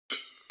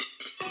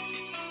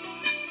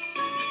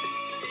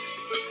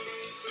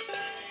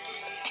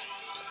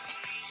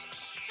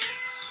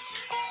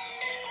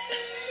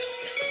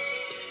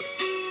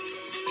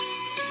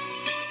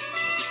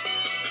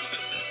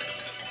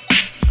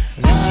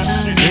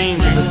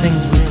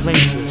things we cling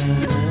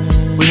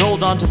to. We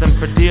hold on to them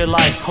for dear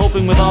life,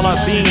 hoping with all our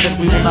being that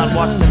we will not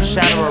watch them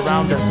shatter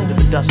around us into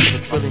the dust of a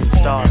trillion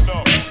stars.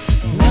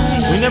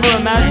 We never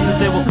imagine that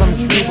they will come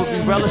true, but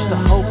we relish the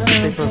hope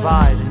that they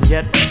provide. And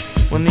yet,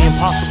 when the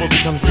impossible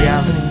becomes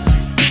reality,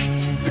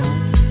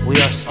 we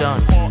are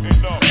stunned.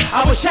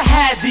 I wish I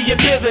had the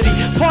ability.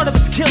 Part of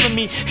it's killing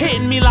me,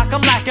 hitting me like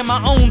I'm lacking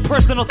my own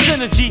personal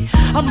synergy.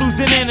 I'm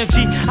losing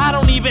energy. I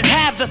don't even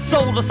have the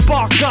soul to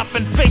spark up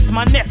and face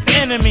my next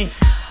enemy.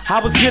 I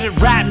was good at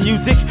rap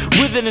music,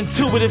 with an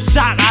intuitive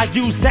shot I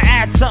used to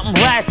add something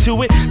rad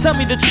to it. Tell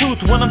me the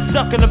truth when I'm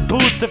stuck in a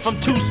booth, if I'm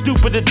too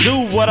stupid to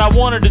do what I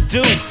wanted to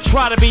do.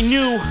 Try to be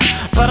new,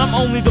 but I'm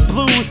only the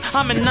blues.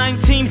 I'm in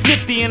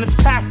 1950 and it's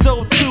past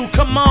 02,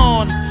 come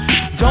on.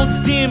 Don't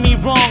steer me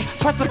wrong,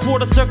 press a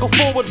quarter circle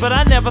forward, but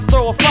I never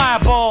throw a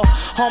fireball.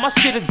 All my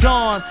shit is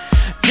gone.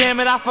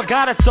 Damn it, I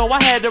forgot it, so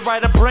I had to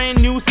write a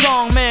brand new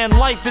song. Man,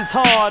 life is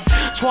hard.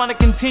 Trying to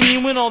continue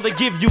when all they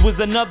give you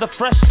is another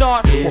fresh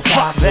start. Well,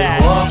 fuck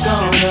that. Walk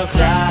on the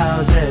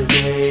clouds as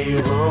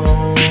they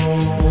roll.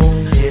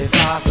 If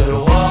I could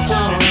walk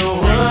on the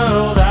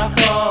world I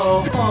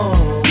call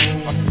home.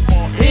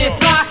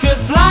 If I could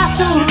fly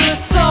through the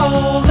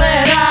soul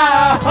that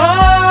I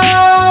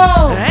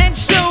hold and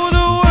show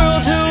the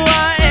world who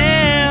I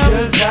am,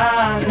 'cause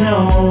I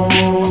know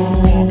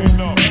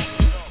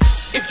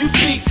if you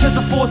speak to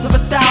the force of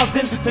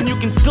 1,000, then you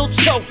can still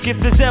choke if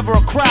there's ever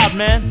a crowd,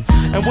 man.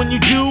 And when you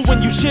do,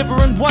 when you shiver,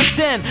 and what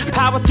then?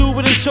 Power through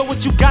it and show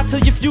what you got till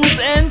your fuse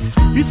ends?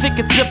 You think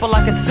it's simple,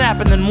 like it's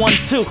snapping, then 1,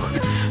 2.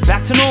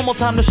 Back to normal,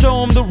 time to show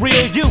them the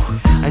real you.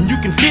 And you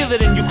can feel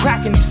it and you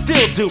crack and you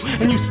still do.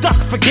 And you stuck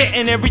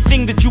forgetting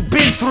everything that you've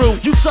been through.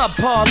 You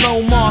subpar,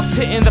 low marks,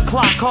 hitting the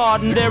clock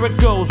hard, and there it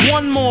goes.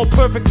 One more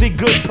perfectly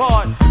good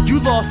part. You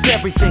lost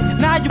everything,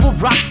 now you a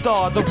rock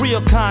star. The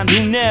real kind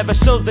who never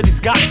shows that he's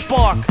got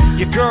spark.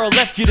 Your girl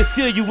left you to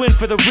seal you in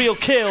for the real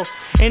kill.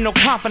 Ain't no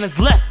confidence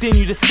left in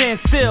you to stand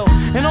still.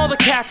 And all the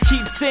cats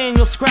keep saying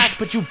you'll scratch,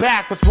 but you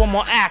back with one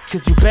more act,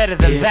 'cause you better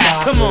than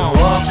that. Come on.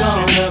 Walk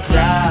on the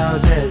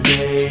clouds as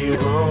they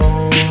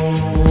roll.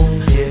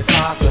 If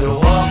I could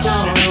walk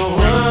on the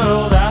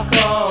world I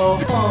call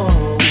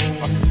home.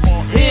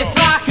 If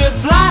I could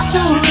fly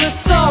through the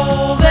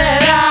soul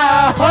that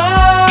I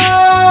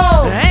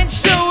hold and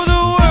show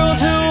the world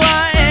who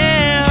I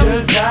am,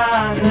 'cause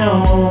I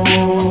know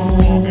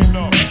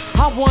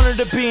I wanted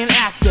to be an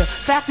actor,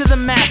 factor the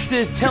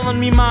masses, telling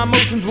me my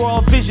emotions were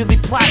all visually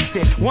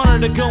plastic.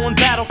 Wanted to go in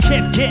battle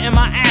kit, getting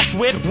my ass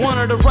whipped.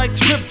 Wanted to write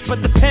scripts,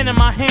 but the pen in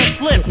my hand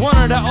slipped.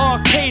 Wanted to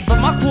arcade, but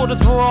my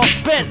quarters were all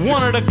spent.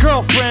 Wanted a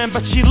girlfriend,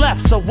 but she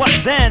left, so what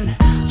then?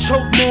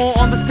 Choke more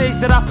on the stage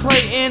that I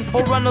play in,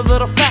 or run a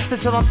little faster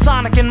till I'm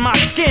Sonic in my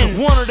skin.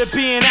 Wanted to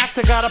be an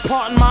actor, got a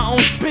part in my own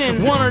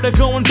spin. Wanted to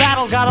go in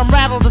battle, got 'em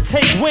rattled to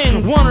take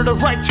wins. Wanted to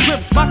write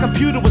scripts, my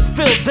computer was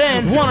filled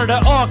then. Wanted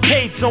an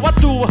arcade, so I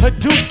threw a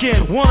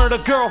Hadouken. Wanted a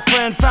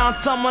girlfriend, found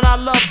someone I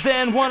loved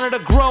then. Wanted to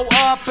grow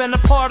up, and a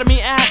part of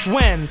me asked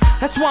when.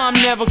 That's why I'm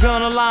never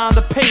gonna lie on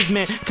the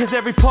pavement, 'cause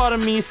every part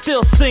of me is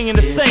still singing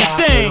the same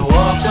thing. If I could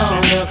walk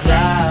on the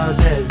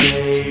clouds as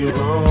they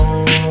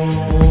roll.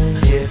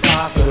 If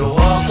I could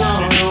walk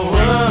on the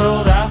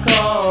world